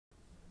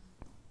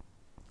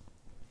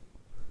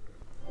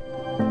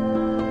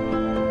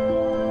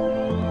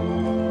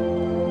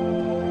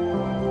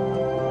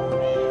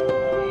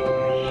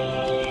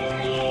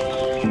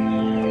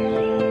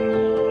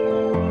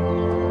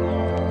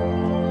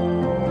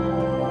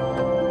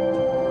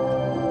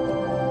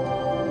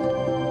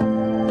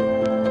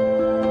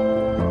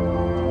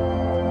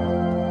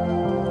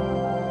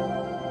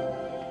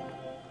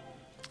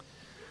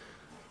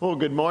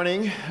Good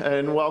morning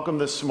and welcome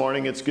this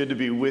morning. It's good to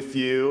be with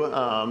you.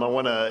 I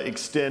want to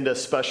extend a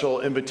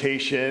special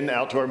invitation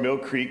out to our Mill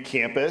Creek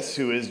campus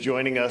who is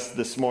joining us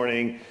this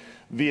morning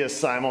via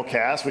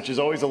Simulcast, which is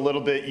always a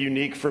little bit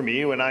unique for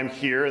me when I'm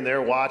here and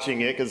they're watching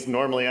it, because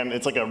normally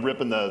it's like a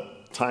rip in the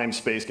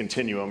time-space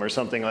continuum or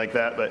something like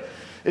that. But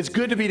it's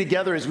good to be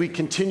together as we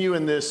continue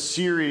in this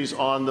series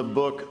on the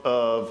book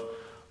of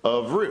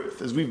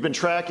Ruth, as we've been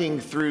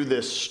tracking through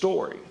this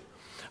story.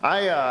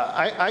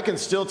 I can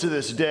still to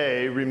this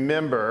day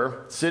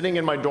remember sitting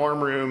in my dorm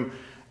room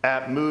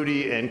at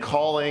Moody and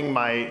calling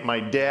my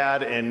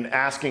dad and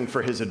asking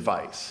for his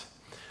advice.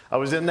 I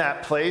was in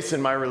that place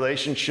in my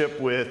relationship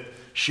with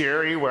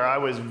Sherry where I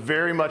was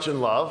very much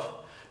in love,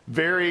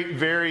 very,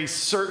 very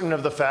certain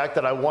of the fact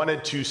that I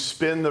wanted to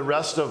spend the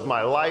rest of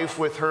my life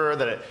with her,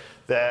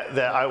 that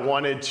I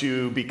wanted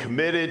to be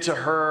committed to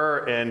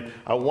her, and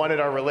I wanted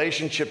our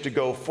relationship to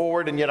go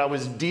forward, and yet I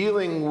was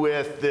dealing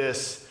with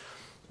this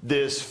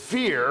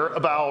fear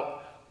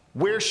about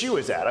where she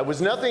was at. I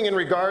was nothing in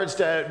regards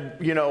to,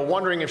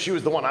 wondering if she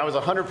was the one. I was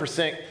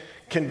 100%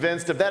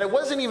 convinced of that. It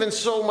wasn't even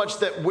so much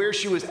that where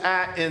she was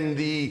at in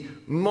the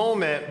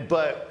moment,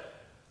 but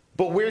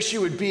where she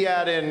would be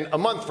at in a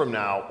month from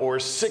now, or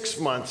 6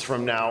 months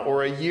from now,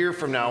 or a year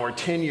from now, or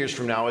 10 years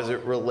from now as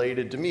it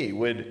related to me.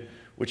 Would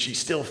she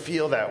still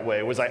feel that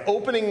way? Was I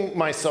opening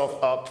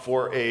myself up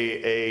for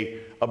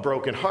a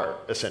broken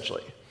heart,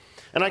 essentially?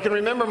 And I can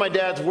remember my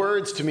dad's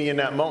words to me in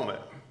that moment.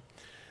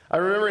 I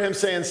remember him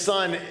saying,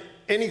 "Son,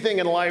 anything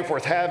in life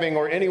worth having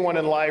or anyone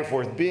in life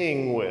worth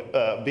being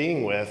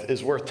with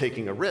is worth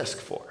taking a risk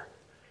for."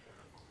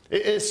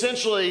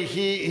 Essentially,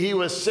 he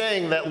was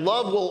saying that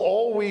love will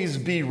always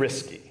be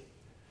risky.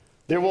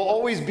 There will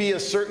always be a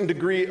certain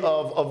degree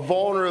of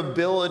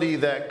vulnerability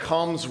that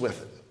comes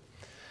with it.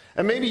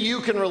 And maybe you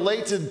can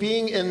relate to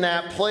being in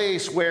that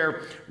place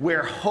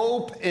where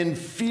hope and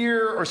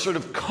fear are sort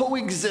of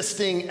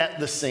coexisting at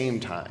the same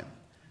time,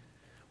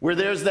 where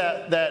there's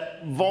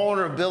that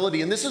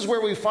vulnerability. And this is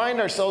where we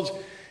find ourselves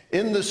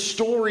in the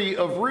story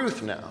of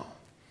Ruth now,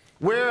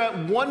 where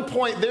at one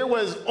point there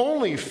was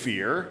only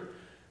fear,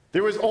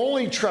 there was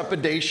only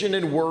trepidation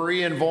and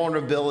worry and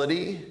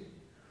vulnerability.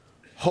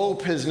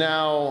 Hope has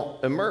now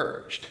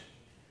emerged.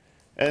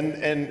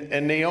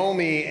 And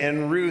Naomi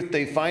and Ruth,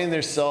 they find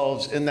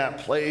themselves in that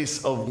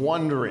place of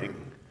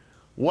wondering,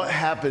 what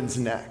happens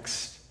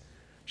next?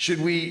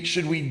 Should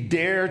we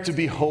dare to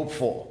be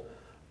hopeful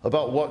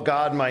about what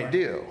God might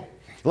do?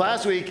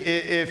 Last week,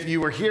 if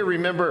you were here,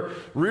 remember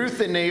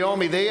Ruth and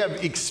Naomi, they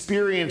have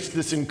experienced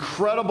this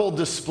incredible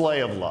display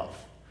of love.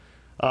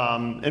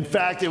 In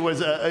fact, it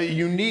was a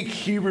unique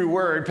Hebrew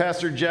word.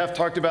 Pastor Jeff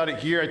talked about it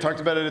here. I talked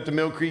about it at the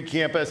Mill Creek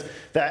campus,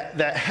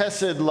 that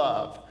Hesed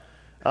love.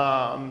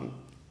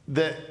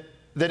 That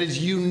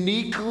is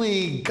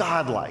uniquely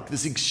godlike,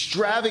 this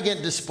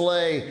extravagant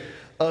display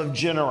of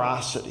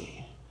generosity.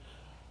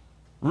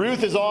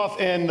 Ruth is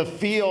off in the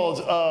fields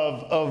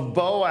of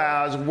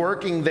Boaz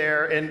working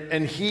there,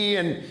 and he,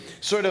 in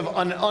sort of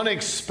an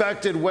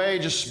unexpected way,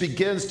 just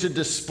begins to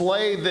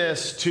display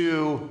this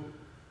to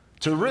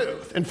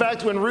Ruth. In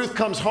fact, when Ruth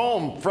comes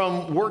home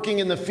from working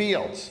in the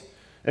fields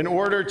in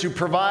order to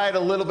provide a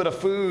little bit of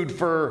food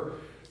for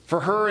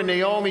her and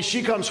Naomi,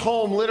 she comes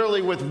home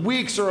literally with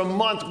weeks or a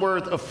month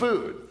worth of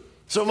food.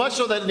 So much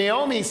so that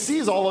Naomi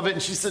sees all of it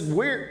and she said,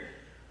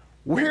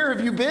 where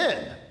have you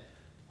been?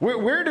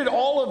 Where did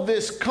all of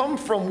this come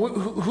from?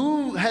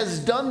 Who has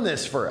done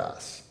this for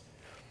us?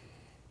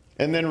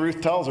 And then Ruth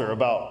tells her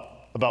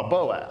about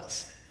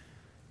Boaz,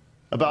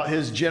 about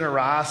his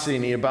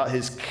generosity, about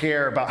his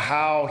care, about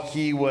how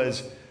he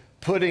was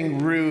putting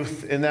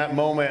Ruth in that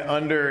moment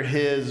under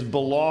his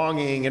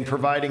belonging and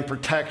providing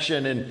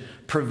protection and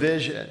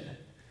provision.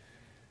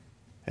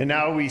 And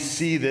now we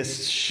see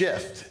this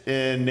shift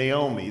in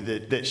Naomi,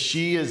 that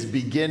she is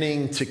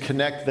beginning to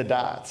connect the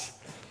dots.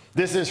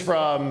 This is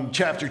from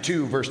chapter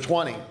 2, verse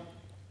 20.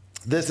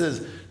 This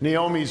is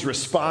Naomi's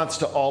response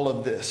to all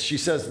of this. She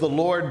says, "The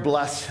Lord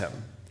bless him,"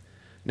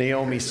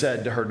 Naomi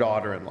said to her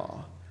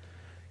daughter-in-law.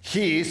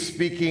 He,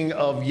 speaking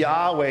of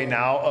Yahweh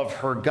now, of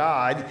her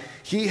God,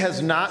 he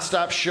has not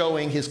stopped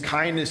showing his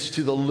kindness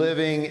to the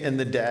living and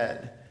the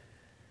dead.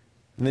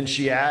 And then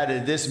she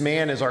added, "This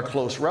man is our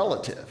close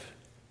relative.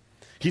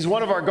 He's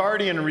one of our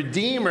guardian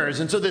redeemers."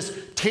 And so this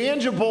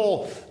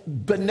tangible,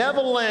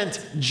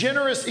 benevolent,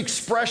 generous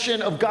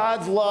expression of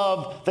God's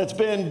love that's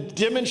been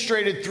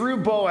demonstrated through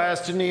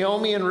Boaz to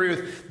Naomi and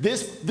Ruth,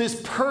 this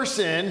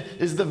person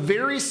is the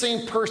very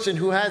same person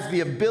who has the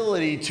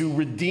ability to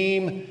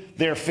redeem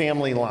their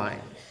family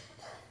line.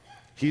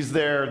 He's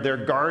their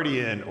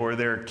guardian or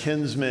their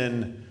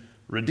kinsman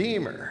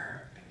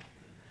redeemer.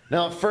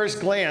 Now, at first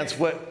glance,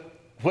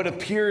 what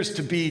appears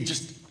to be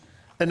just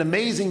an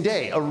amazing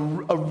day, a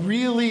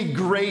really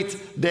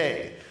great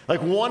day,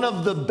 like one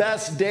of the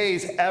best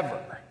days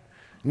ever,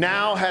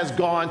 now has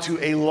gone to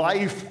a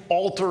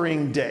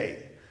life-altering day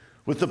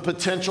with the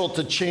potential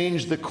to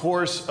change the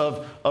course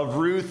of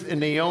Ruth and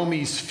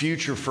Naomi's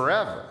future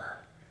forever.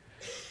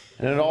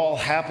 And it all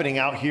happening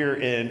out here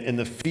in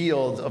the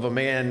fields of a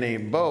man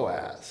named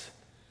Boaz.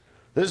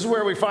 This is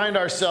where we find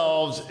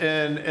ourselves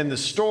in the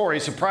story.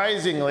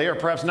 Surprisingly, or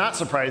perhaps not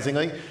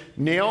surprisingly,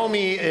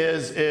 Naomi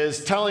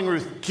is telling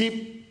Ruth,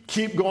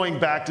 keep going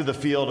back to the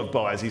field of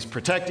Boaz. He's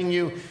protecting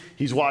you.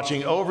 He's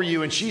watching over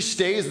you. And she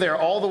stays there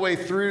all the way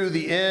through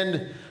the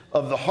end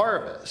of the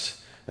harvest.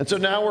 And so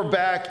now we're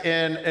back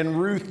in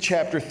Ruth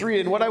chapter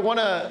 3. And what I want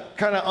to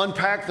kind of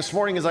unpack this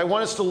morning is I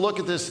want us to look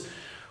at this,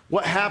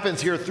 what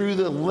happens here through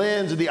the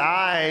lens of the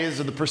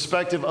eyes of the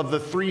perspective of the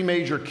three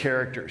major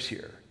characters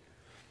here.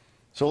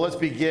 So let's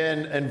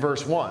begin in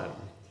verse 1.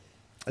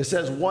 It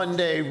says, "One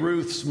day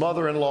Ruth's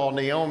mother-in-law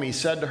Naomi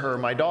said to her,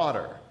 'My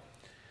daughter,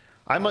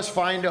 I must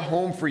find a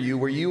home for you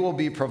where you will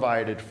be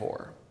provided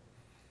for.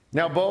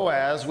 Now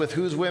Boaz, with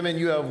whose women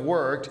you have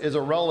worked, is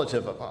a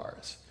relative of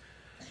ours.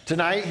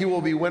 Tonight he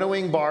will be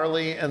winnowing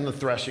barley in the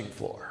threshing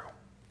floor.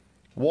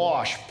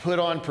 Wash, put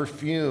on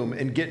perfume,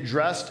 and get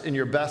dressed in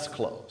your best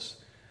clothes.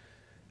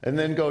 And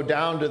then go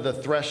down to the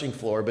threshing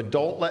floor, but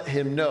don't let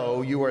him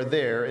know you are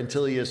there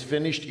until he has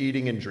finished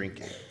eating and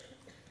drinking.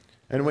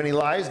 And when he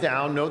lies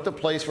down, note the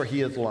place where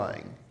he is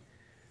lying.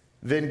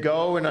 Then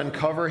go and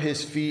uncover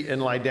his feet and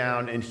lie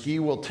down, and he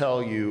will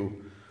tell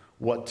you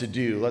what to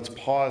do.'" Let's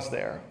pause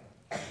there,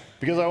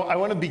 because I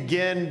want to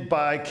begin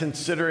by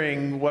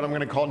considering what I'm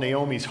going to call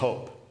Naomi's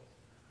hope.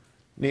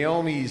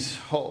 Naomi's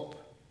hope.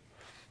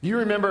 You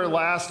remember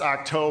last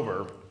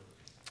October,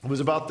 it was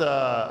about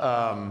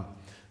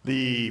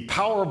the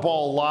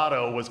Powerball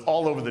Lotto was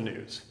all over the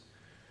news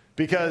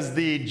because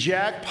the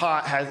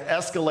jackpot has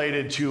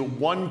escalated to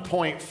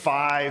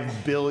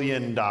 $1.5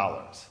 billion.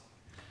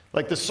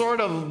 Like the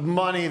sort of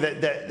money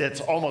that's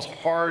almost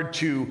hard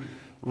to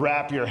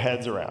wrap your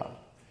heads around.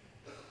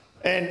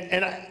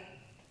 And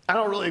I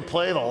don't really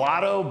play the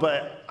lotto,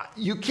 but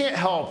you can't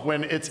help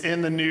when it's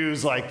in the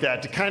news like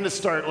that to kind of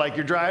start, like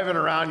you're driving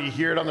around, you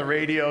hear it on the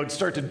radio, and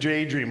start to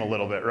daydream a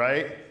little bit,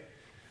 right?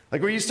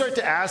 Like where you start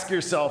to ask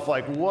yourself,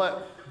 like,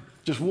 what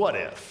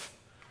if?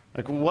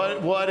 Like,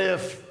 what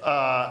if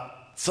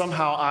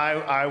somehow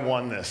I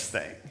won this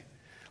thing?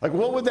 Like,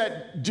 what would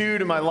that do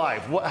to my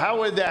life? How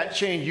would that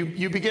change?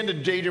 You begin to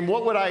daydream,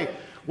 what would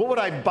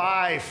I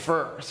buy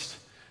first?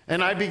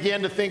 And I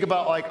began to think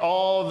about like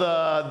all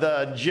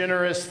the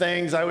generous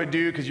things I would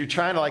do, because you're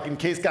trying to, like, in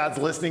case God's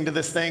listening to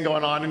this thing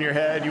going on in your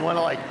head, you want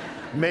to like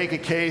make a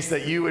case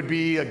that you would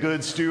be a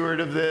good steward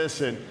of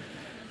this. And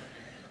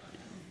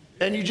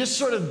you just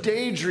sort of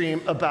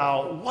daydream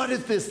about what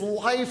if this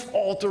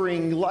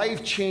life-altering,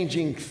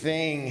 life-changing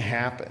thing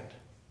happened?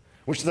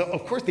 Which,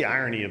 of course, the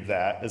irony of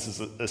that, this is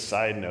a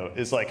side note,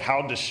 is like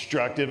how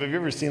destructive. Have you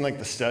ever seen like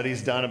the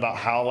studies done about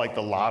how like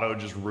the lotto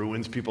just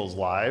ruins people's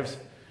lives?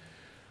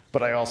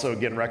 But I also,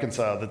 again,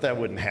 reconcile that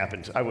wouldn't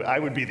happen. I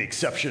would be the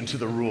exception to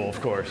the rule, of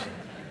course.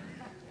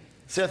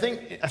 See, I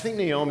think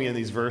Naomi in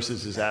these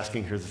verses is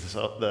asking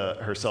herself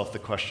the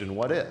question,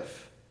 what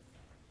if?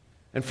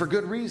 And for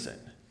good reason.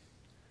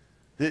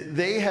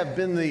 They have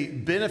been the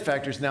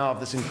benefactors now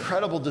of this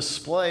incredible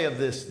display of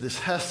this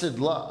hesed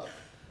love.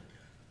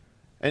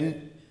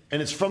 And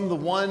it's from the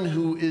one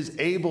who is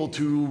able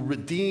to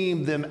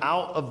redeem them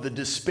out of the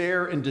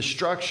despair and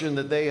destruction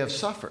that they have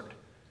suffered.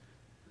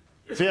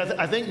 See,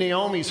 I think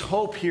Naomi's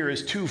hope here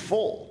is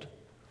twofold.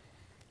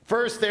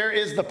 First, there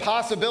is the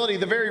possibility,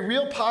 the very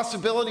real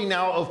possibility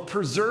now of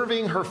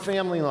preserving her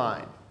family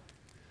line.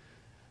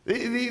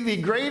 The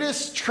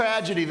greatest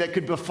tragedy that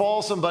could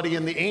befall somebody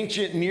in the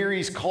ancient Near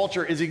East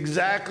culture is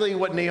exactly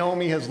what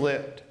Naomi has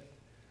lived.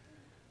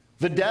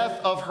 The death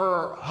of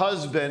her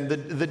husband,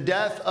 the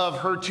death of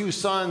her two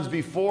sons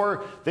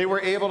before they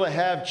were able to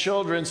have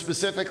children,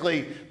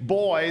 specifically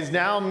boys,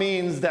 now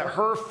means that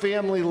her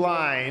family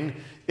line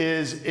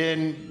is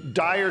in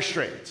dire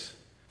straits,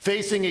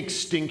 facing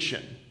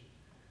extinction.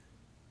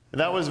 And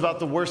that was about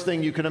the worst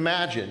thing you could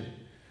imagine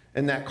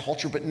in that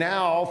culture. But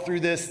now, through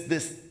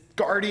this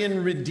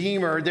guardian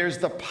redeemer, there's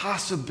the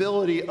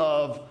possibility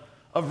of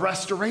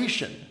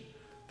restoration.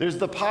 There's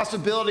the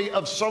possibility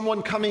of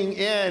someone coming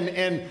in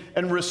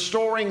and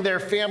restoring their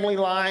family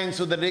line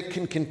so that it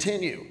can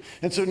continue.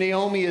 And so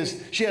Naomi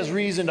she has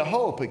reason to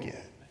hope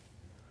again.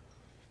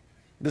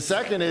 The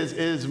second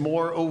is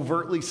more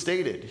overtly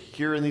stated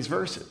here in these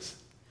verses.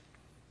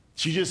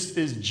 She just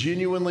is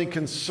genuinely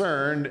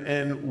concerned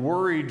and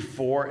worried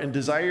for and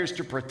desires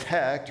to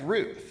protect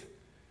Ruth.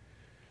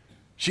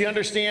 She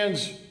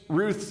understands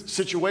Ruth's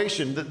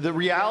situation, the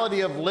reality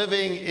of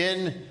living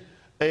in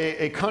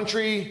a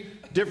country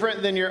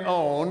different than your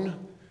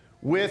own,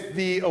 with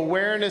the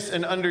awareness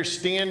and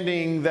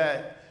understanding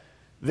that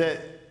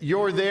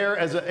you're there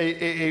as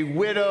a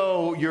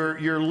widow,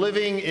 you're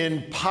living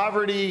in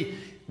poverty.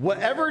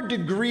 Whatever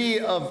degree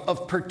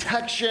of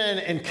protection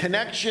and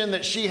connection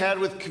that she had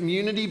with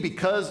community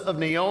because of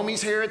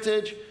Naomi's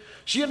heritage,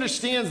 she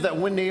understands that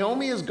when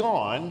Naomi is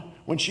gone,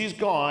 when she's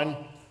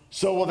gone,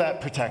 so will that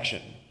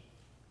protection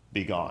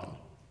be gone.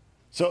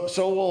 So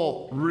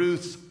will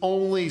Ruth's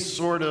only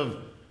sort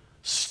of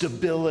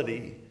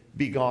stability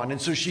be gone.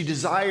 And so she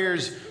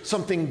desires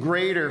something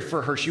greater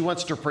for her. She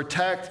wants to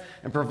protect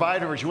and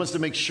provide for her. She wants to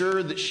make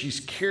sure that she's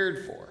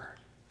cared for.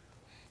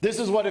 This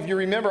is what, if you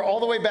remember all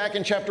the way back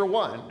in chapter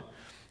 1,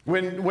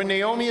 When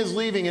Naomi is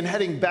leaving and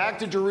heading back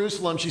to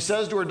Jerusalem, she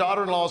says to her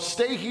daughter-in-law,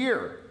 stay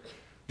here.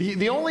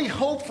 The only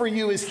hope for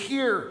you is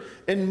here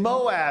in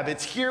Moab.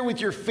 It's here with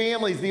your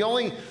families. The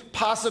only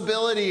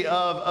possibility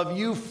of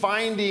you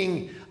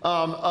finding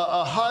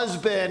a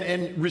husband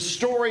and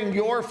restoring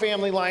your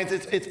family lines,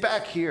 it's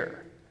back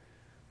here.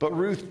 But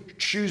Ruth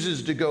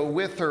chooses to go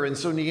with her, and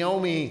so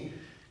Naomi,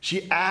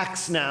 she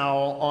acts now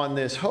on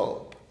this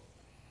hope.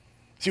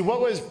 See,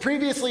 what was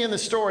previously in the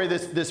story,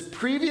 this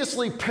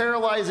previously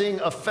paralyzing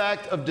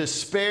effect of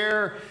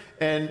despair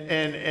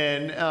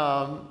and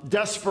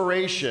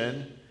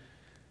desperation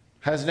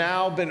has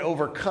now been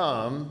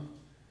overcome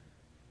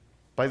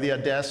by the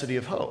audacity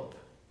of hope,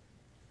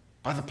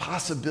 by the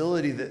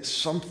possibility that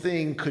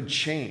something could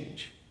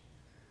change.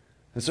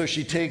 And so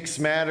she takes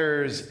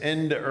matters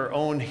into her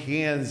own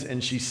hands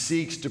and she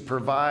seeks to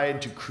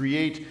provide, to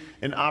create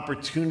an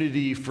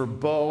opportunity for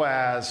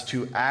Boaz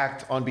to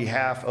act on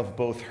behalf of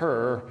both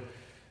her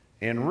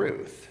and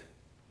Ruth.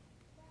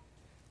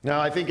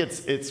 Now, I think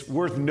it's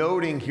worth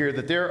noting here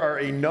that there are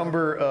a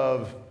number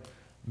of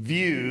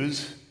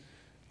views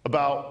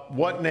about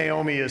what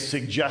Naomi is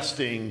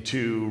suggesting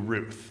to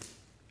Ruth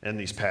in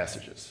these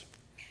passages.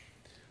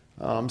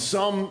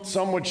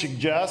 Some would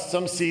suggest,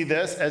 some see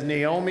this as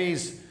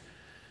Naomi's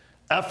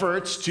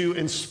efforts to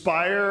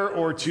inspire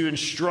or to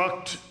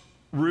instruct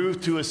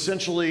Ruth to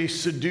essentially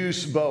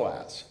seduce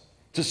Boaz,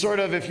 to sort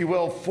of, if you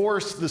will,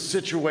 force the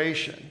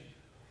situation.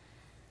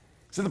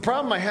 So the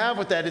problem I have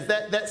with that is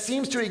that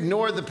seems to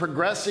ignore the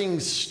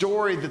progressing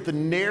story that the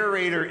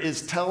narrator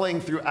is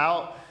telling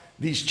throughout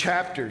these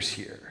chapters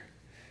here.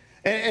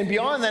 And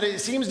beyond that, it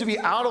seems to be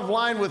out of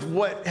line with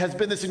what has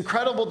been this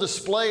incredible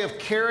display of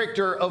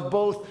character of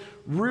both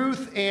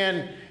Ruth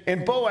and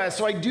Boaz.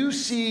 So I do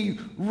see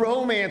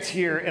romance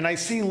here and I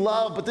see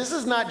love, but this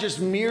is not just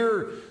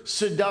mere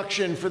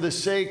seduction for the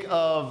sake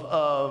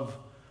of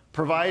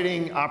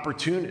providing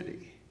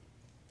opportunity.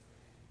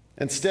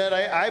 Instead,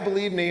 I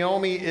believe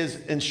Naomi is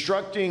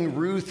instructing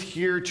Ruth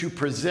here to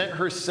present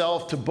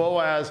herself to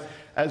Boaz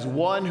as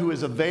one who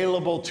is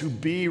available to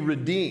be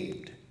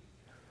redeemed.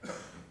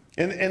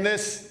 In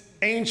this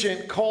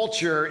ancient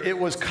culture, it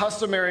was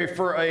customary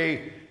for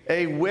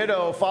a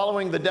widow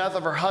following the death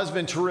of her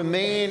husband to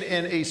remain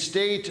in a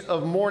state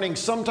of mourning,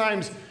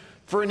 sometimes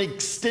for an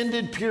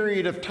extended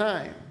period of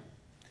time.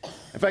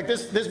 In fact,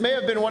 this may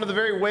have been one of the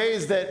very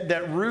ways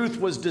that Ruth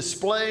was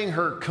displaying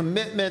her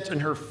commitment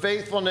and her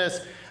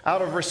faithfulness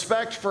out of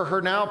respect for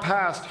her now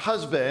passed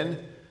husband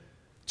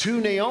to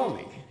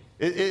Naomi.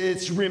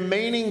 It's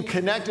remaining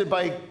connected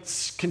by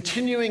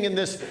continuing in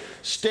this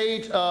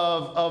state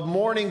of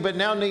mourning, but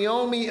now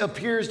Naomi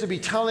appears to be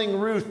telling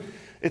Ruth,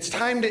 it's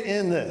time to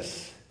end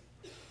this.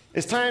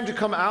 It's time to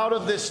come out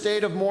of this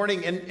state of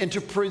mourning and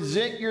to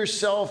present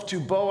yourself to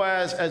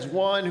Boaz as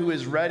one who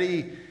is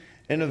ready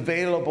and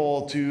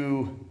available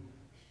to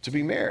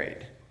be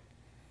married.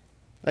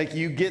 Like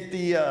you get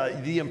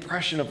the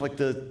impression of like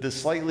the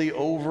slightly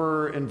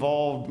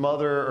over-involved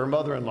mother or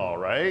mother-in-law,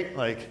 right?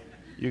 Like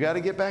you got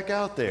to get back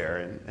out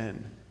there,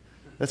 and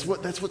that's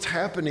what's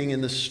happening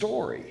in the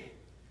story.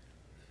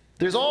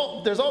 There's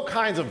all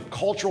kinds of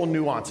cultural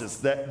nuances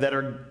that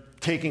are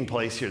taking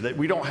place here that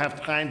we don't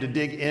have time to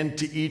dig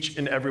into each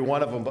and every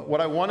one of them. But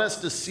what I want us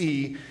to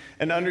see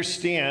and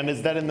understand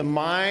is that in the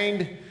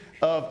mind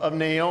of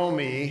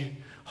Naomi,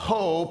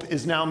 hope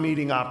is now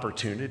meeting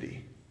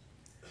opportunity.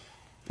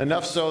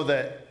 Enough so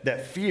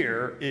that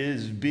fear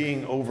is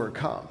being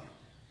overcome.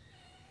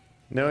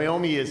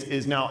 Naomi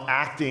is now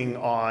acting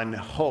on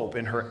hope,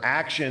 and her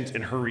actions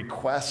and her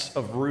requests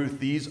of Ruth,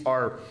 these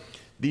are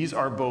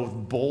both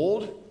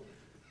bold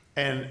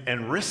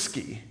and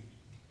risky.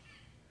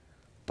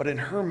 But in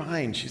her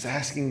mind, she's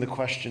asking the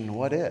question,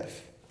 what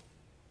if?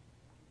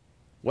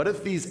 What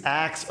if these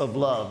acts of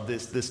love,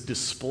 this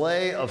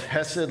display of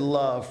Hesed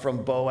love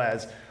from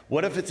Boaz,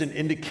 what if it's an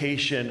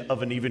indication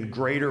of an even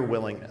greater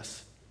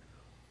willingness?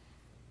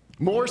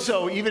 More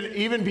so,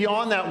 even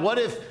beyond that, what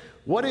if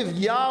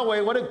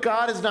Yahweh, what if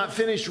God has not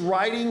finished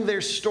writing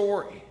their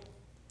story?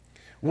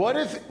 What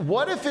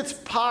if it's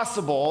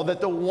possible that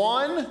the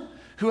one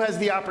who has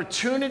the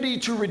opportunity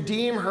to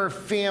redeem her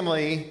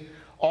family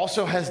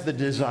also has the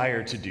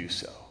desire to do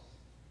so?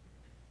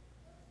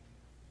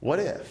 What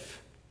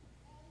if?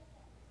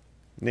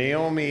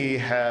 Naomi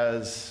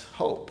has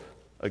hope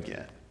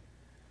again.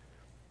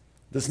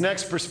 This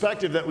next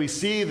perspective that we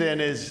see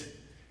then is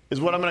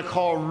what I'm going to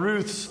call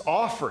Ruth's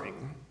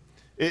offering.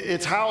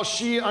 It's how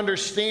she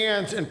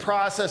understands and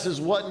processes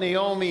what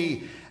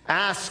Naomi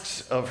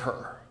asks of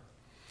her.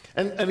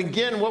 And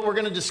again, what we're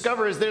going to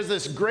discover is there's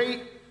this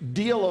great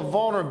deal of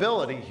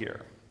vulnerability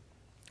here.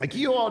 Like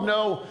you all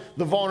know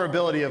the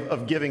vulnerability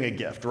of giving a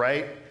gift,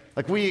 right?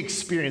 Like we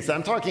experience that.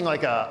 I'm talking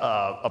like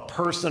a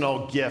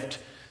personal gift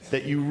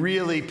that you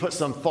really put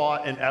some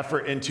thought and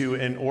effort into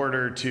in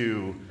order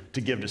to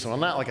give to someone.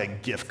 Not like a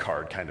gift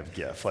card kind of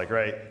gift, like,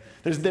 right?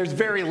 There's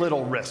very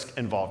little risk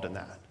involved in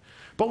that.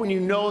 But when you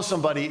know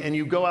somebody and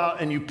you go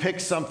out and you pick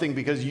something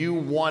because you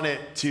want it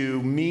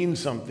to mean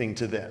something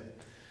to them,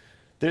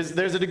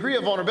 There's a degree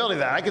of vulnerability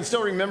that I can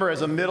still remember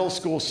as a middle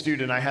school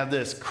student. I had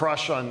this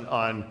crush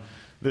on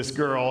this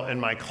girl in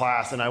my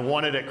class, and I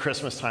wanted at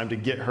Christmas time to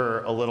get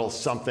her a little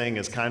something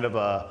as kind of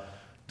a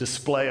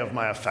display of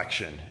my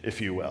affection,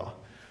 if you will.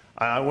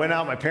 I went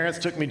out, my parents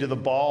took me to the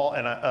mall,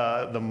 and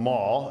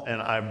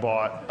I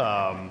bought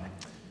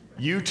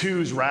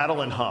U2's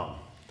Rattle and Hum,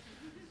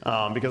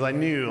 because I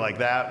knew like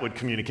that would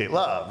communicate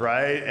love,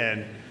 right?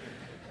 And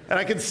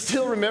I can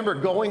still remember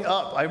going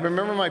up. I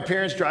remember my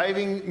parents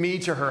driving me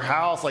to her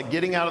house, like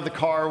getting out of the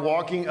car,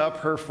 walking up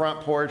her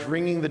front porch,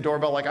 ringing the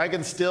doorbell. Like I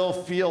can still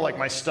feel like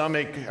my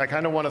stomach, I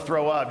kind of want to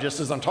throw up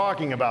just as I'm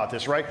talking about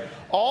this, right?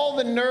 All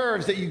the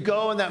nerves that you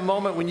go in that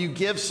moment when you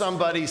give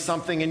somebody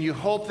something and you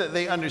hope that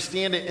they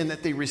understand it and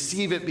that they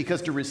receive it,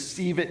 because to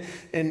receive it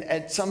in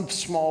at some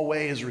small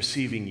way is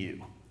receiving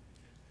you.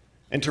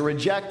 And to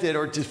reject it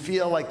or to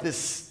feel like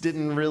this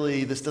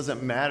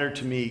doesn't matter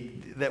to me,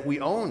 that we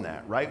own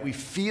that, right? We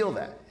feel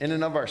that in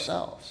and of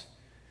ourselves.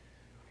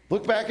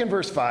 Look back in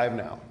verse 5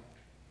 now.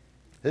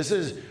 This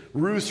is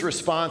Ruth's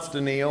response to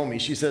Naomi.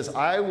 She says,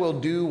 "I will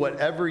do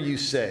whatever you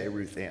say,"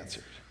 Ruth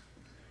answered.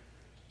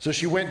 So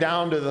she went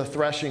down to the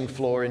threshing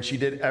floor and she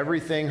did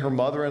everything her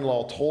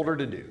mother-in-law told her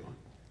to do.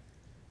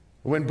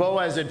 When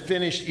Boaz had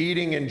finished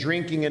eating and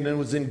drinking and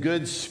was in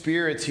good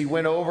spirits, he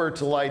went over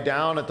to lie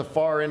down at the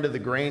far end of the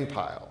grain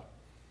pile.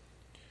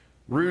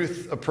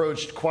 Ruth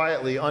approached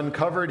quietly,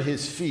 uncovered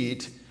his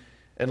feet,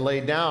 and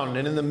lay down.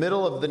 And in the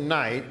middle of the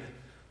night,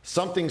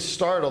 something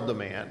startled the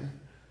man.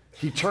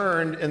 He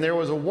turned, and there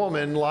was a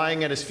woman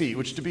lying at his feet,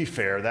 which, to be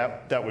fair,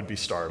 that would be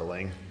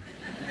startling.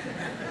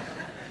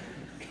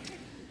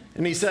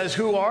 And he says,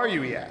 "Who are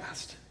you?" he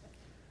asked.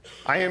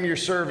 "I am your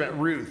servant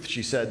Ruth,"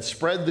 she said.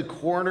 "Spread the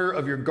corner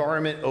of your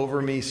garment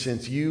over me,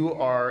 since you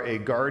are a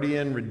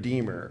guardian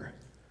redeemer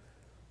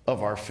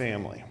of our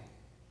family."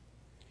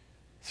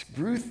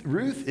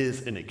 Ruth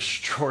is an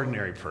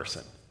extraordinary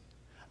person.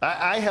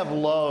 I have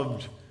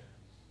loved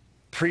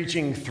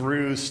preaching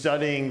through,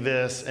 studying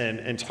this,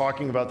 and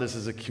talking about this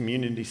as a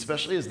community,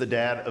 especially as the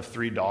dad of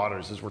 3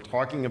 daughters, as we're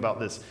talking about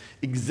this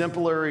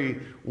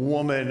exemplary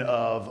woman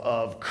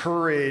of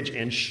courage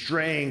and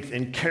strength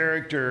and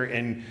character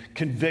and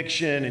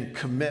conviction and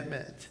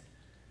commitment.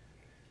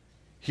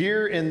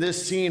 Here in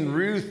this scene,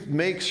 Ruth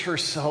makes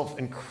herself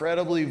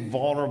incredibly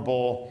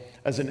vulnerable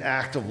as an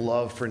act of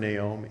love for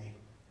Naomi.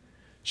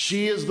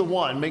 She is the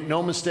one, make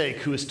no mistake,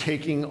 who is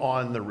taking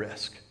on the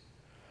risk.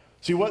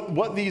 See,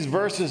 what these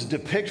verses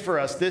depict for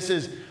us, this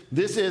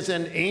is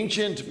an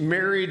ancient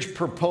marriage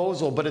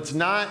proposal, but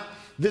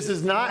this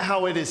is not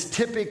how it is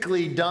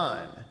typically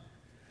done.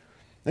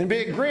 And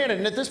granted,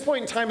 and at this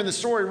point in time in the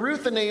story,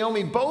 Ruth and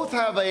Naomi both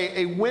have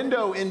a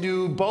window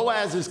into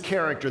Boaz's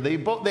character.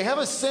 They have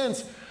a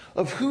sense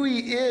of who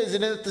he is,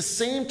 and at the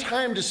same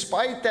time,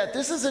 despite that,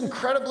 this is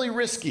incredibly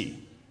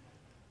risky.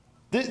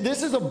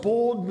 This is a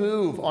bold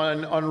move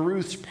on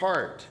Ruth's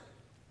part.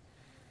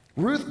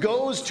 Ruth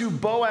goes to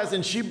Boaz,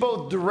 and she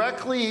both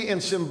directly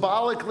and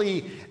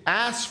symbolically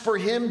asks for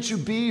him to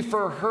be,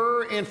 for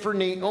her and for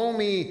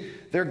Naomi,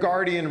 their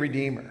guardian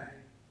redeemer.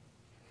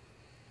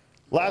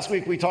 Last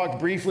week, we talked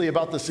briefly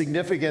about the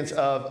significance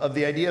of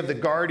the idea of the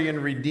guardian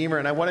redeemer,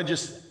 and I want to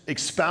just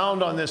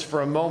expound on this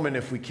for a moment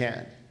if we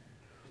can.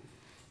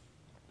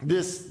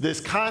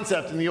 This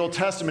concept in the Old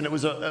Testament, it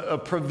was a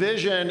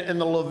provision in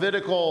the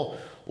Levitical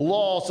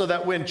law so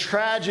that when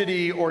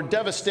tragedy or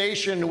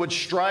devastation would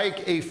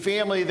strike a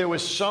family, there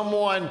was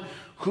someone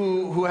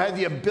who had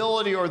the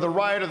ability or the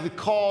right or the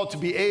call to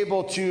be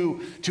able to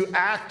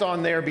act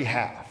on their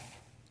behalf.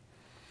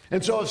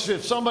 And so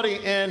if somebody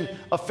in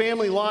a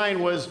family line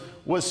was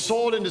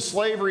sold into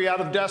slavery out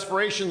of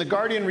desperation, the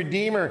guardian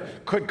redeemer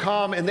could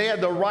come and they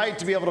had the right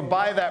to be able to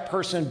buy that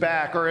person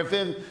back. Or if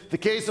in the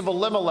case of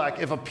Elimelech,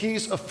 if a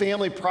piece of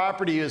family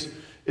property is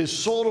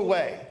sold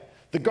away,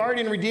 the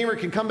guardian redeemer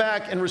can come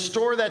back and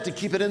restore that to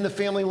keep it in the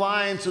family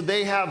line so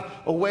they have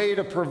a way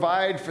to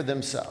provide for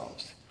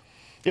themselves.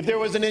 If there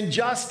was an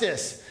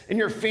injustice in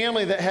your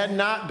family that had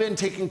not been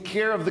taken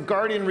care of, the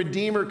guardian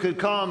redeemer could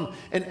come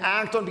and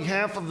act on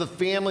behalf of the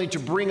family to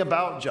bring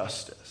about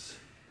justice.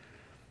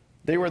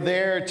 They were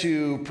there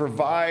to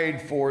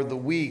provide for the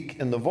weak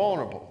and the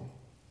vulnerable.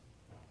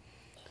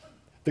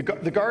 The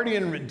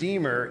guardian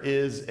redeemer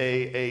is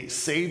a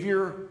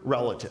savior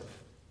relative.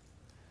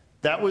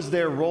 That was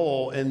their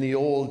role in the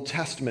Old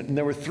Testament. And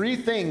there were 3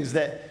 things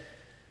that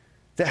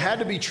had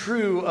to be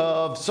true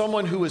of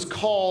someone who was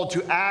called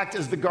to act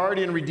as the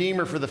guardian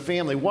redeemer for the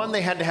family. One,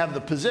 they had to have the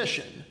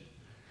position.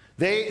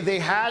 They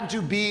had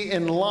to be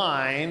in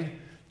line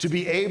to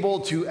be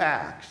able to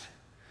act.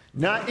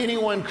 Not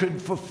anyone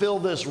could fulfill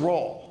this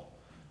role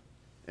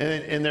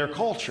in their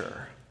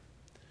culture.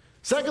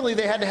 Secondly,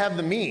 they had to have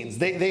the means.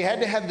 They had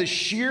to have the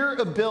sheer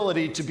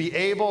ability to be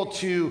able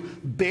to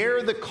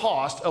bear the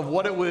cost of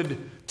what it would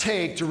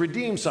take to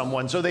redeem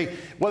someone. So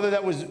whether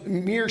that was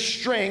mere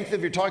strength,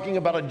 if you're talking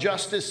about a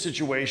justice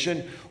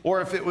situation,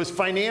 or if it was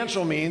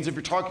financial means, if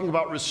you're talking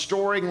about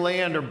restoring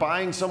land or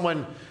buying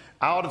someone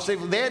out of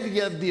slavery, they had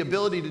to have the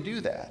ability to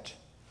do that.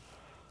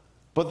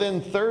 But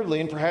then thirdly,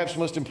 and perhaps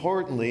most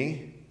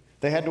importantly,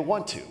 they had to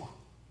want to.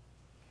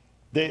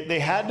 They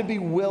had to be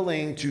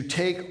willing to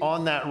take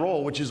on that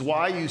role, which is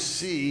why you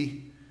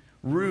see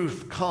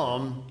Ruth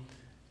come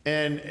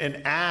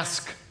and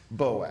ask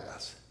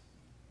Boaz.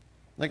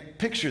 Like,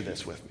 picture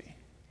this with me.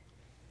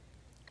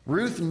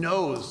 Ruth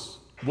knows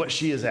what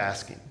she is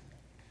asking.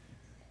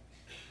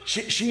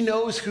 She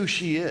knows who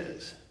she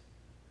is.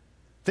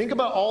 Think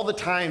about all the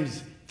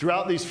times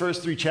throughout these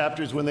first 3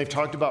 chapters when they've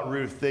talked about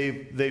Ruth,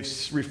 they've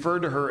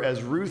referred to her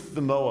as Ruth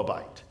the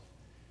Moabite.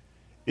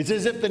 It's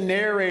as if the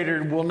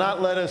narrator will not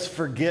let us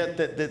forget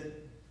that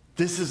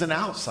this is an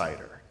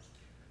outsider.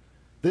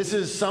 This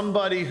is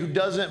somebody who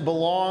doesn't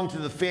belong to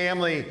the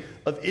family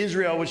of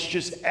Israel, which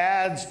just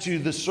adds to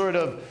the sort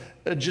of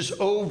just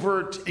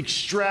overt,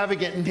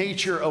 extravagant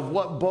nature of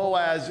what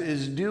Boaz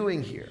is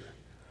doing here.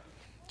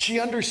 She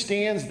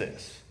understands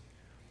this.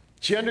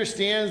 She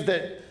understands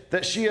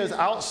that she is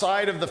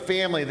outside of the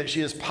family, that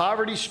she is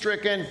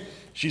poverty-stricken,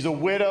 she's a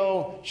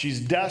widow, she's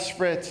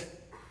desperate,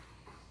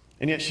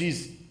 and yet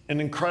she's an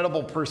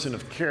incredible person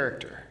of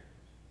character.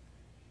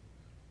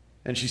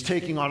 And she's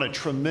taking on a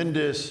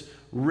tremendous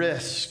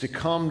risk to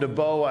come to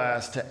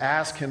Boaz to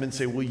ask him and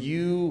say, will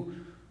you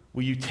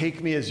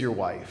take me as your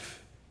wife?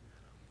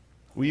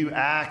 Will you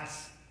act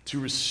to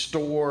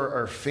restore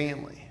our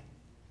family?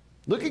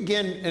 Look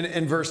again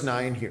in verse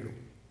 9 here.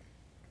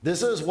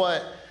 This is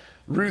what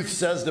Ruth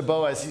says to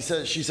Boaz.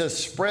 She says,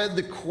 spread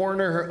the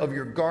corner of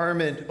your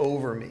garment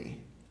over me,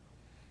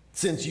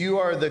 since you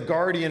are the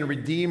guardian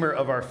redeemer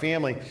of our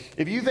family.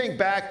 If you think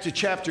back to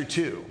chapter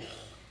 2,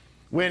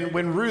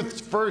 when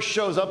Ruth first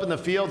shows up in the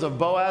fields of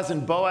Boaz,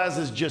 and Boaz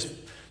is just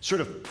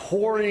sort of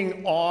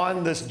pouring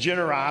on this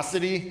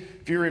generosity,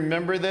 if you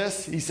remember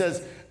this, he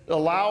says,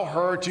 allow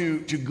her to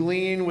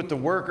glean with the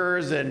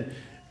workers,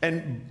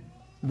 and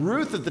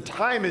Ruth at the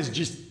time is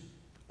just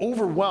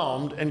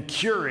overwhelmed and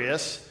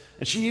curious,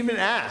 and she even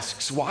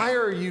asks, why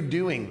are you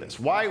doing this?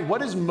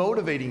 What is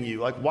motivating you?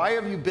 Like, why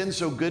have you been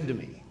so good to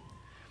me?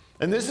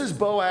 And this is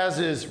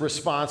Boaz's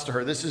response to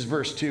her. This is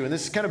verse 2, and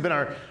this has kind of been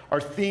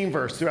our theme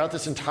verse throughout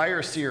this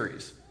entire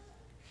series.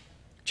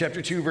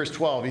 Chapter 2, verse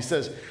 12, he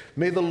says,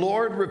 may the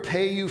Lord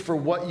repay you for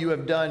what you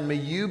have done. May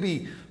you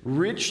be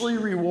richly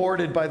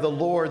rewarded by the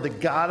Lord, the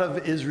God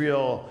of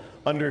Israel,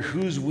 under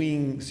whose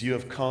wings you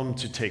have come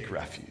to take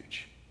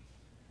refuge.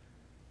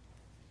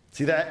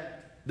 See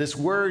that this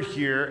word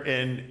here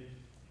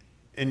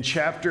in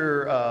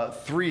chapter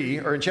 3,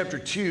 or in chapter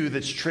 2,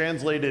 that's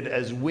translated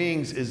as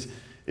wings is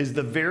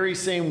the very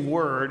same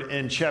word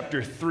in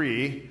chapter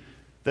 3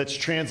 that's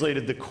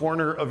translated the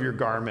corner of your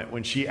garment,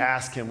 when she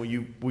asked him,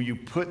 will you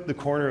put the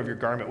corner of your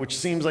garment, which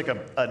seems like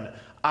an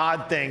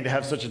odd thing to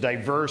have such a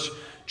diverse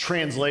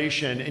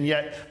translation, and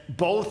yet in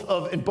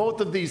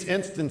both of these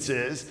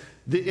instances,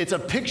 it's a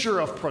picture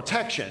of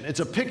protection. It's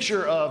a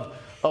picture of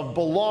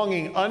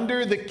belonging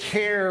under the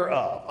care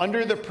of,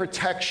 under the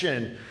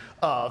protection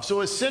of.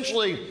 So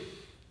essentially,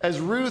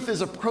 as Ruth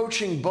is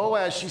approaching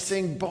Boaz, she's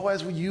saying,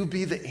 Boaz, will you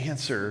be the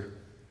answer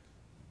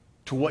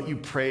to what you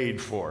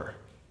prayed for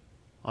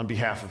on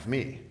behalf of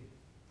me?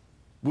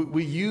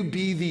 Will you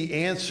be the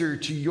answer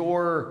to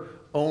your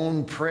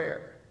own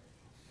prayer?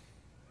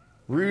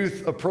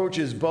 Ruth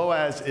approaches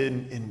Boaz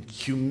in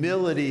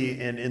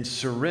humility and in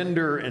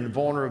surrender and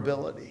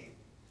vulnerability.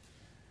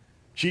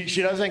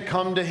 She doesn't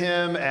come to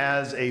him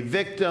as a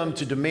victim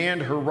to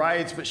demand her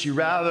rights, but she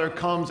rather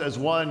comes as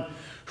one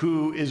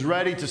who is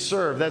ready to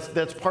serve.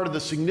 That's part of the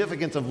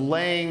significance of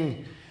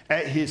laying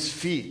at his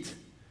feet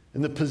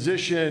in the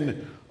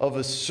position of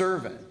a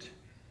servant.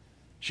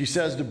 She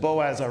says to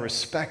Boaz, I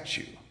respect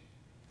you.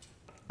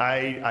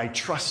 I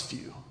trust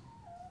you.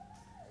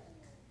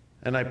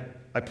 And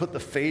I put the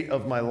fate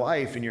of my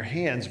life in your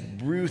hands.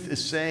 Ruth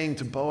is saying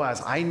to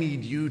Boaz, I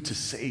need you to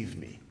save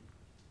me.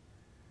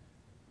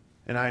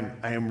 And I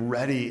am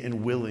ready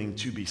and willing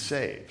to be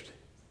saved.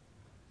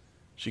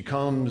 She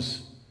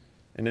comes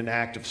in an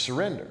act of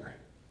surrender.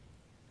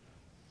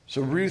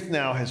 So Ruth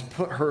now has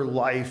put her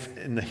life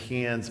in the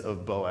hands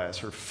of Boaz,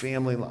 her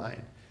family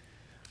line.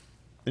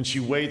 And she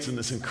waits in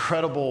this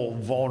incredible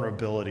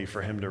vulnerability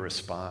for him to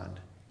respond.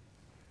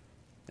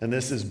 And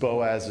this is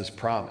Boaz's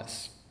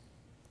promise.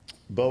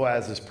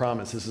 Boaz's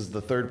promise. This is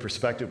the third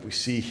perspective we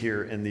see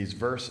here in these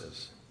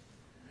verses.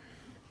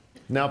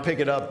 Now pick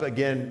it up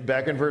again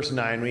back in verse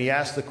 9. When he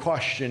asks the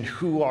question,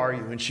 who are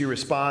you? And she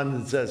responds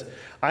and says,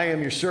 I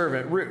am your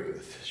servant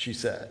Ruth, she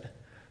said.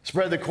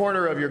 Spread the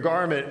corner of your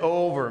garment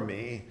over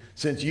me,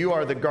 since you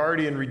are the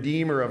guardian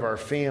redeemer of our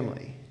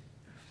family.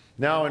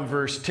 Now in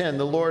verse 10,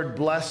 the Lord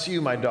bless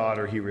you, my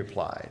daughter, he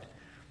replied.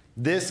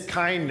 This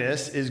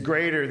kindness is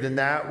greater than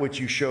that which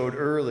you showed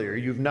earlier.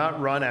 You've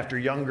not run after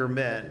younger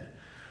men,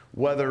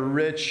 whether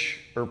rich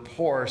or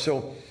poor.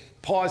 So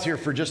pause here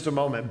for just a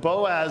moment.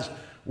 Boaz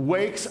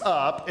wakes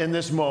up in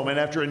this moment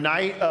after a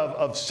night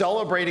of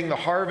celebrating the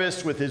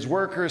harvest with his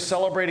workers,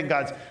 celebrating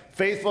God's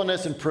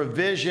faithfulness and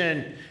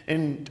provision,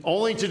 and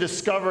only to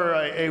discover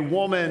a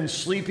woman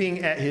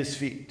sleeping at his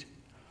feet.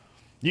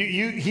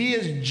 He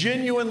is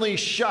genuinely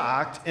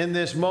shocked in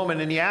this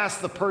moment, and he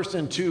asks the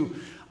person to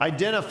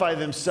identify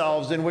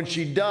themselves. And when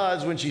she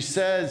does, when she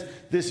says,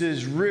 this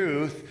is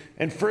Ruth,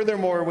 and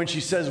furthermore, when she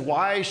says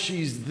why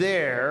she's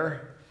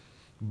there,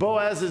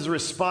 Boaz's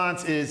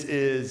response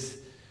is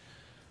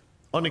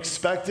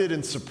unexpected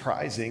and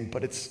surprising,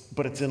 but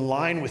it's in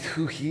line with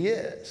who he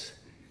is.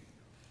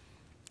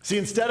 See,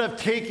 instead of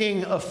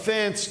taking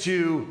offense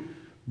to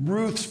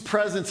Ruth's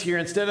presence here,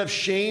 instead of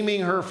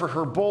shaming her for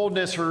her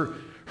boldness, her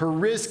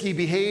risky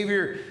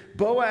behavior,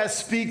 Boaz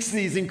speaks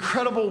these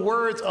incredible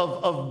words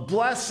of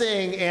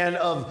blessing and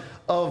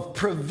of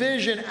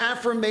provision,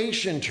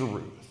 affirmation to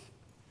Ruth.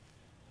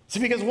 See,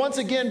 because once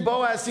again,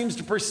 Boaz seems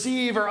to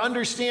perceive or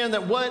understand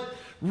that what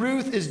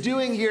Ruth is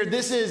doing here,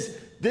 this is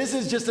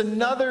just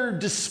another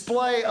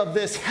display of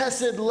this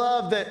hesed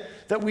love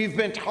that we've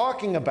been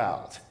talking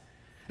about.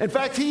 In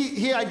fact,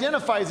 he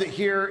identifies it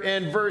here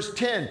in verse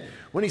 10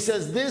 when he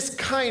says, this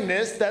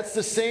kindness, that's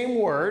the same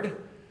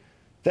word,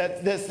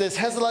 that this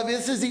hesed love,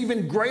 this is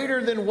even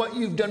greater than what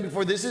you've done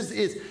before. This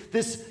is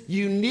this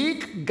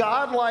unique,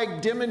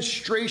 godlike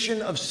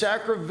demonstration of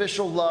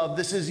sacrificial love.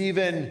 This is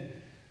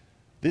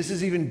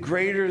even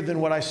greater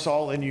than what I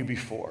saw in you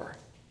before.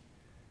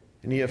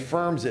 And he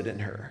affirms it in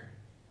her.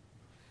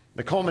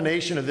 The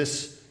culmination of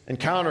this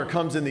encounter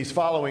comes in these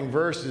following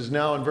verses,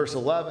 now in verse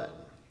 11.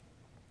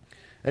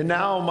 And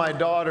now, my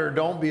daughter,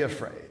 don't be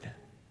afraid.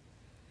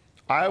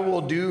 I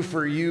will do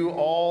for you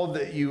all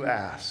that you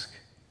ask.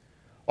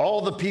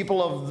 All the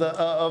people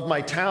of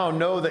my town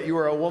know that you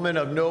are a woman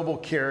of noble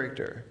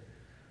character.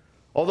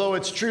 Although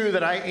it's true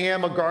that I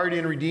am a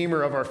guardian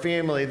redeemer of our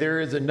family, there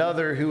is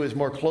another who is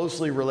more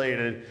closely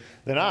related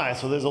than I.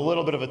 So there's a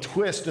little bit of a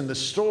twist in the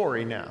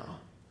story now.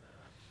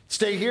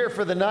 Stay here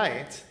for the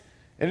night,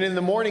 and in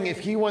the morning, if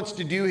he wants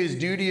to do his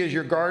duty as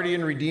your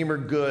guardian redeemer,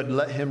 good,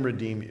 let him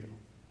redeem you.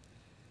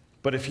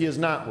 But if he is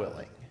not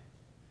willing,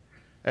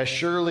 as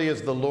surely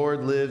as the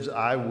Lord lives,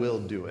 I will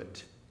do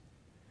it.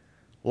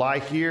 Lie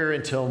here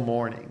until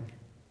morning.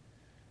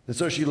 And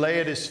so she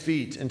lay at his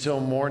feet until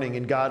morning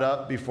and got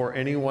up before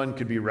anyone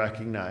could be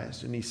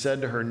recognized. And he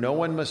said to her, no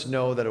one must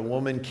know that a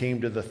woman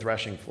came to the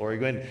threshing floor.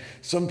 Again,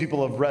 some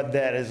people have read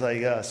that as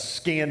like a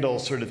scandal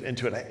sort of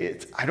into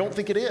it. I don't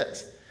think it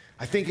is.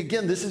 I think,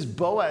 again, this is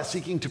Boaz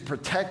seeking to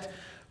protect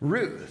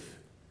Ruth.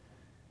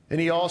 And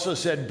he also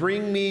said,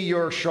 bring me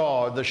your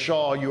shawl, the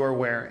shawl you are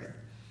wearing,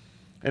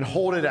 and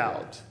hold it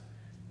out.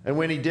 And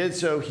when he did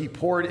so, he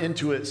poured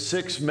into it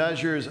 6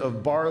 measures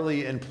of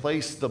barley and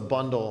placed the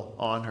bundle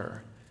on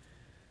her.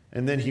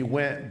 And then he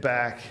went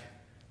back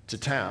to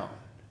town.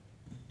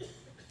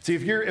 See,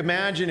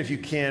 imagine if you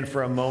can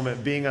for a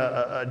moment being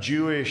a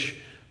Jewish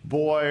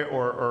boy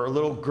or a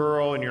little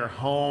girl in your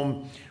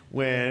home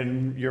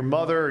when your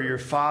mother or your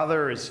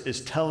father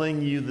is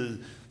telling you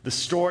the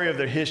story of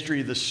their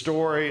history, the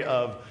story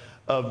of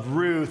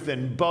Ruth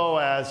and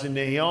Boaz and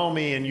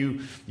Naomi, and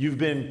you've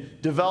been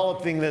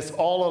developing this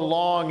all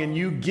along, and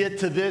you get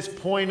to this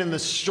point in the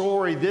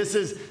story. This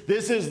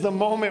is the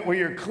moment where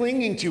you're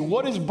clinging to.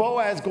 What is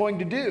Boaz going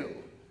to do?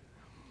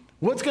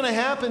 What's going to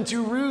happen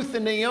to Ruth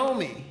and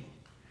Naomi?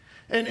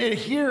 And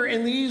here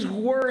in these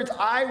words,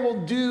 I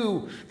will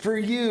do for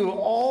you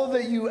all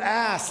that you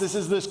ask. This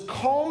is this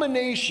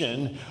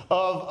culmination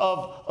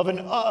of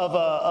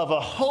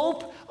a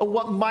hope of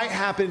what might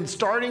happen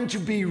starting to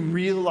be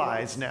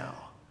realized now.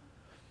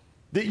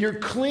 That you're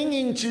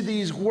clinging to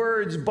these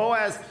words.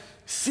 Boaz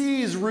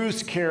sees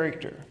Ruth's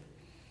character.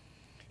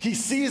 He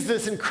sees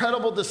this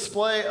incredible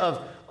display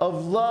of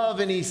love,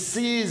 and he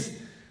sees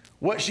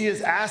what she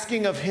is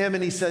asking of him,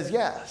 and he says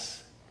yes.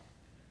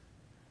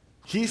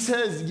 He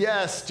says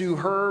yes to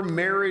her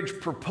marriage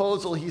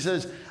proposal. He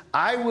says,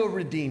 I will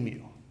redeem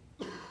you.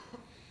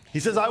 He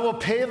says, I will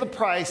pay the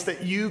price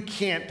that you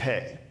can't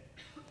pay.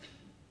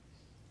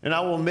 And I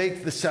will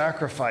make the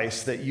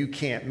sacrifice that you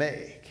can't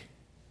make.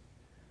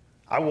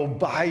 I will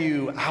buy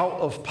you out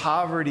of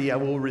poverty. I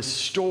will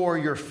restore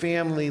your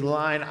family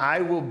line.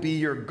 I will be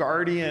your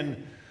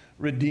guardian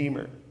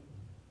redeemer.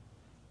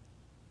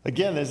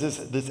 Again, there's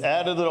this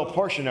added little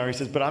portion there. He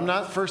says, but I'm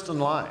not first in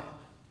line.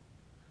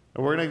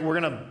 And we're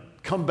gonna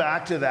come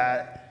back to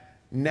that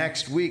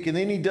next week. And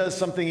then he does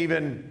something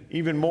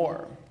even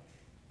more.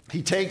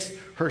 He takes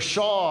her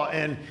shawl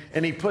and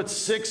he puts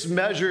 6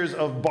 measures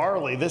of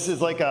barley. This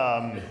is like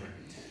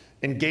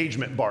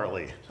engagement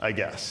barley, I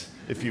guess,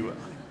 if you will.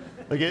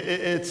 Like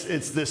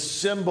it's this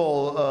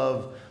symbol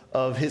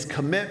of his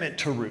commitment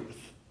to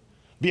Ruth.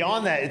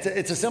 Beyond that,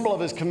 it's a symbol of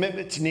his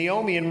commitment to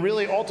Naomi and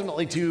really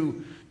ultimately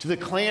to the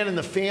clan and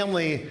the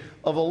family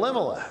of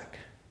Elimelech.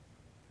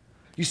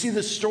 You see,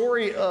 the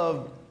story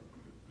of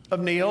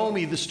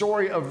Naomi, the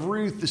story of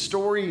Ruth, the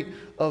story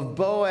of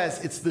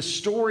Boaz, it's the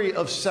story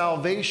of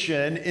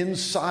salvation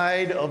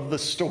inside of the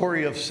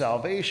story of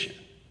salvation.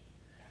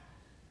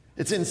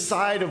 It's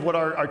inside of what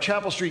our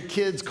Chapel Street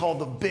kids call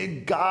the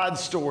big God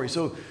story.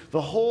 So the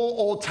whole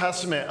Old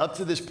Testament up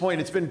to this point,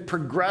 it's been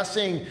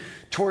progressing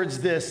towards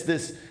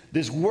this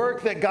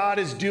work that God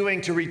is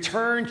doing to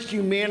return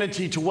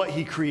humanity to what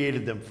he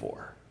created them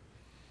for.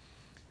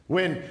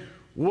 When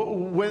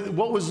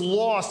what was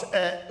lost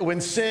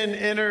when sin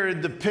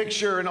entered the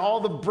picture, and all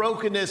the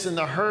brokenness and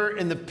the hurt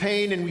and the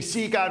pain, and we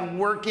see God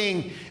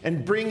working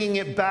and bringing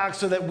it back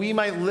so that we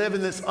might live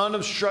in this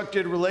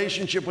unobstructed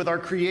relationship with our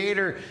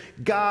Creator,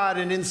 God.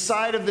 And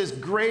inside of this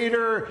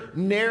greater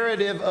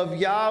narrative of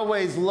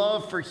Yahweh's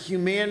love for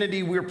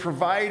humanity, we're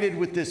provided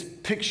with this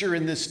picture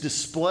and this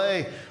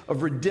display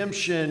of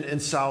redemption and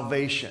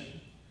salvation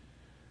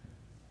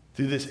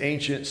through this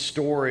ancient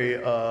story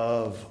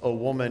of a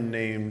woman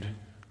named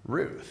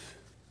Ruth.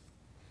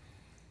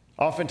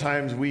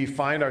 Oftentimes we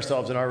find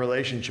ourselves in our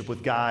relationship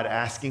with God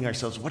asking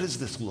ourselves, what does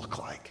this look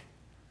like?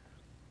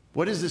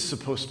 What is this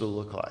supposed to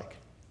look like?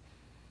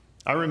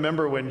 I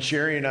remember when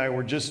Sherry and I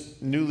were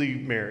just newly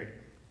married.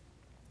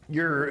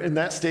 You're in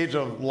that stage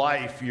of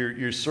life,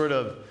 you're sort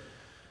of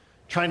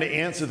trying to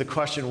answer the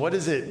question, what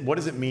does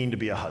it mean to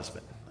be a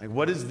husband? Like,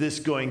 what is this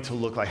going to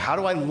look like? How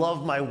do I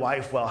love my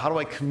wife well? How do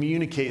I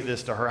communicate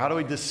this to her? How do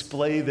I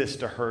display this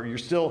to her? You're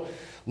still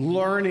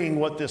learning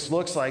what this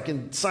looks like.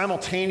 And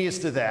simultaneous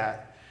to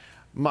that,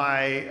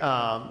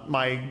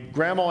 my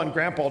grandma and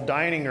grandpa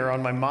Dininger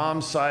on my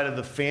mom's side of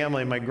the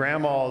family, my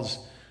grandma's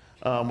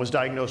was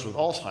diagnosed with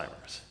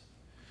Alzheimer's.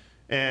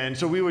 And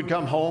so we would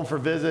come home for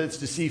visits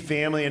to see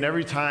family, and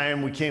every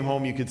time we came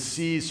home, you could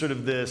see sort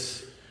of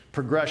this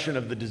progression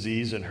of the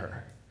disease in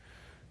her.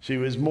 She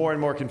was more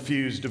and more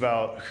confused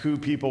about who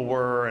people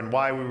were and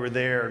why we were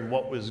there and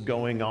what was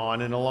going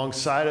on. And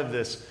alongside of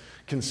this,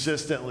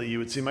 consistently, you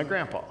would see my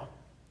grandpa.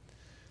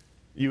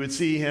 You would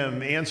see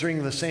him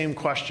answering the same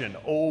question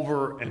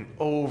over and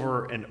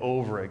over and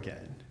over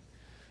again.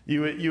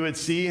 You would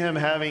see him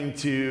having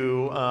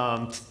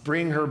to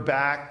bring her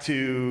back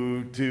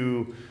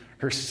to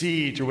her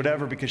seat or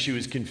whatever because she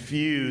was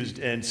confused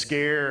and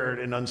scared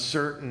and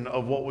uncertain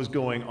of what was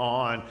going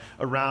on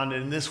around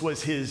it. And this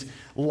was his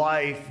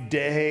life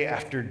day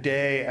after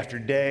day after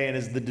day. And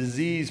as the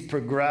disease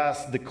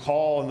progressed, the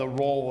call and the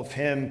role of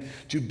him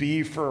to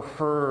be for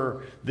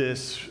her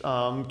this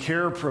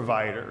care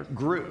provider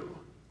grew.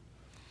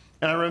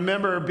 And I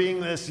remember being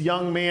this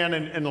young man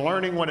and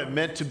learning what it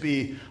meant to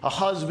be a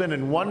husband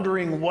and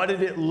wondering what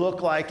did it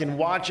look like, and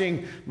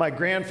watching my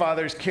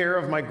grandfather's care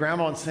of my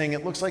grandma and saying,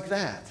 it looks like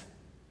that.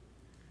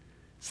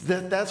 So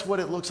that's what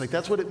it looks like.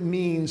 That's what it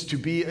means to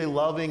be a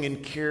loving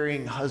and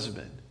caring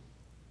husband.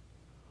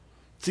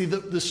 See,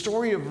 the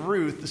story of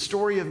Ruth, the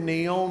story of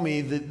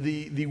Naomi,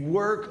 the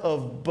work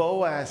of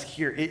Boaz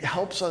here, it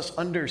helps us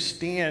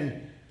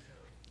understand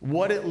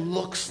what it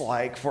looks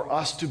like for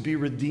us to be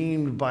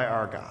redeemed by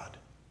our God.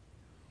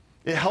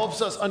 It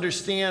helps us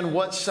understand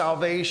what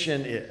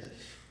salvation is.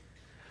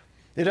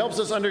 It helps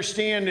us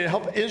understand, it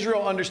helps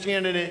Israel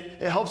understand, and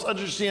it helps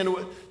understand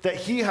that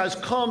he has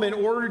come in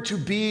order to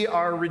be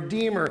our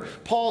Redeemer.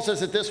 Paul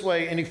says it this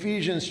way in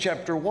Ephesians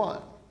chapter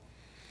 1.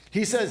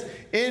 He says,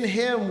 in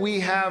him we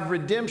have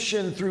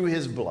redemption through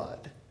his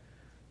blood,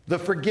 the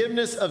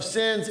forgiveness of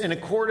sins in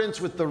accordance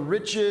with the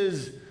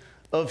riches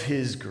of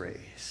his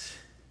grace.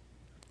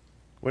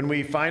 When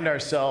we find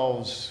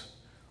ourselves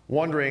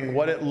wondering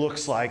what it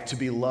looks like to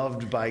be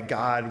loved by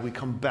God, we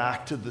come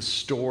back to the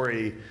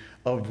story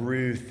of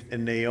Ruth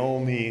and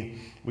Naomi.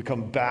 We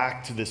come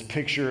back to this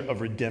picture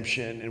of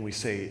redemption and we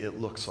say, it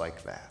looks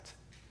like that.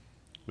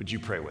 Would you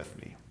pray with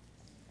me?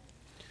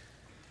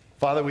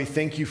 Father, we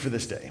thank you for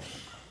this day.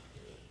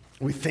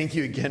 We thank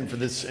you again for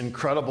this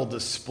incredible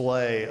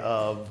display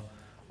of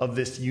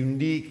this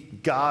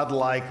unique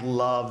God-like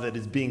love that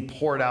is being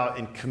poured out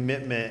in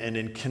commitment and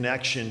in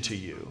connection to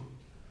you.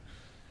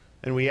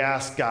 And we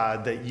ask,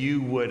 God, that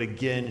you would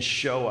again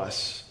show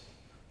us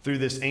through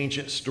this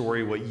ancient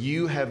story what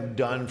you have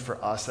done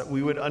for us, that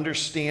we would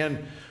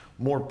understand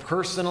more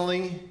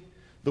personally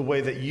the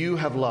way that you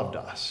have loved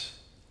us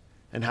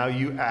and how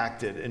you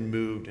acted and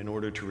moved in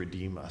order to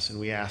redeem us. And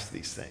we ask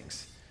these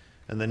things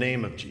in the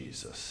name of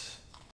Jesus.